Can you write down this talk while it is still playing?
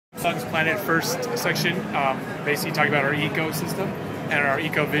Samsung's Planet First section, basically talking about our ecosystem and our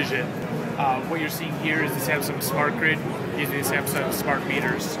eco-vision. What you're seeing here is the Samsung SmartGrid using the Samsung smart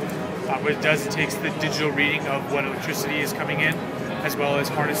meters. What it does, it takes the digital reading of what electricity is coming in, as well as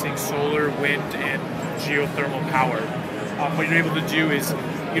harnessing solar, wind, and geothermal power. What you're able to do is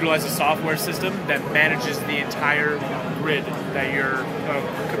utilize a software system that manages the entire grid that your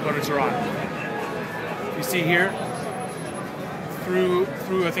components are on. You see here, through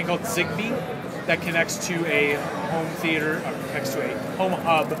a thing called Zigbee that connects to a home theater, connects to a home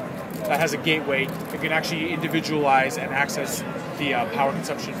hub that has a gateway. You can actually individualize and access the power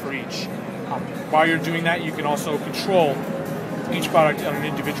consumption for each. While you're doing that, you can also control each product on an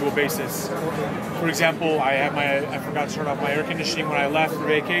individual basis. For example, I forgot to turn off my air conditioning when I left for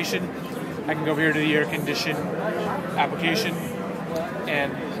vacation. I can go over here to the air condition application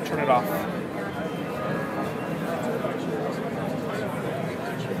and turn it off.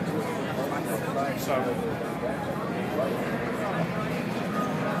 So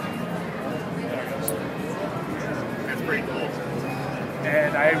that's pretty cool.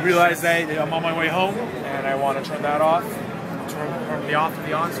 And I realized that I'm on my way home and I want to turn that off. Turn the off to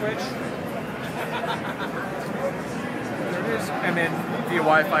the on switch. There it is. And then via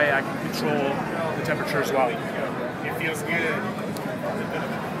Wi-Fi I can control the temperature as well. It feels good.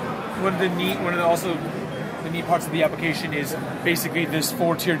 One of the neat parts of the application is basically this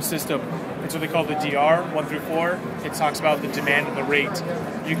 4-tiered system. It's what they call the DR, 1 through 4. It talks about the demand and the rate.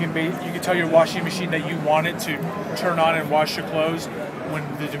 You can tell your washing machine that you want it to turn on and wash your clothes when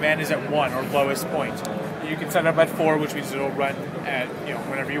the demand is at 1 or lowest point. You can set it up at 4, which means it'll run at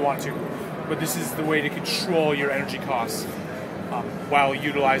whenever you want to. But this is the way to control your energy costs while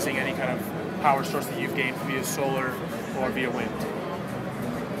utilizing any kind of power source that you've gained via solar or via wind.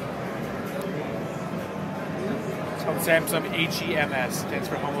 It's called Samsung HEMS, stands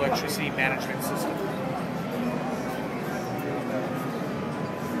for Home Electricity Management System.